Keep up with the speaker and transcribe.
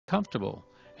comfortable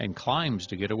and climbs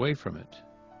to get away from it.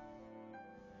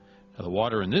 Now, the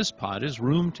water in this pot is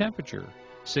room temperature,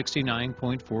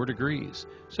 69.4 degrees,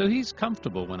 so he's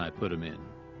comfortable when I put him in.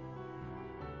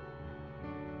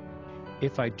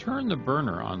 If I turn the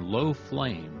burner on low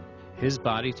flame, his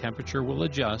body temperature will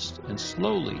adjust and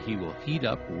slowly he will heat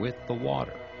up with the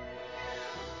water.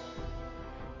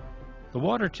 The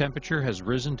water temperature has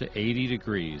risen to 80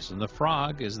 degrees and the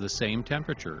frog is the same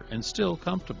temperature and still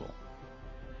comfortable.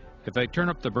 If I turn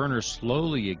up the burner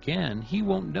slowly again, he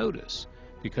won't notice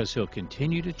because he'll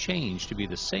continue to change to be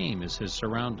the same as his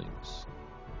surroundings.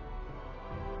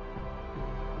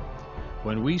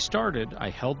 When we started,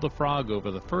 I held the frog over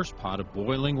the first pot of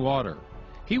boiling water.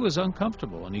 He was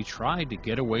uncomfortable and he tried to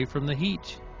get away from the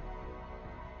heat.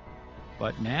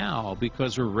 But now,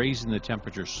 because we're raising the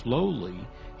temperature slowly,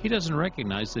 he doesn't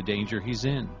recognize the danger he's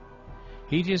in.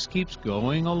 He just keeps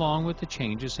going along with the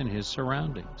changes in his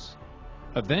surroundings.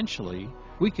 Eventually,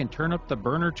 we can turn up the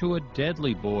burner to a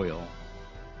deadly boil.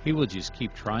 He will just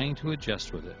keep trying to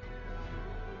adjust with it.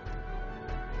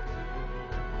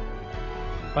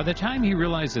 By the time he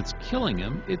realizes it's killing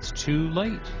him, it's too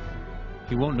late.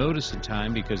 He won't notice in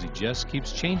time because he just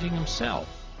keeps changing himself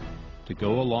to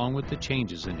go along with the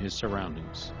changes in his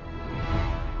surroundings.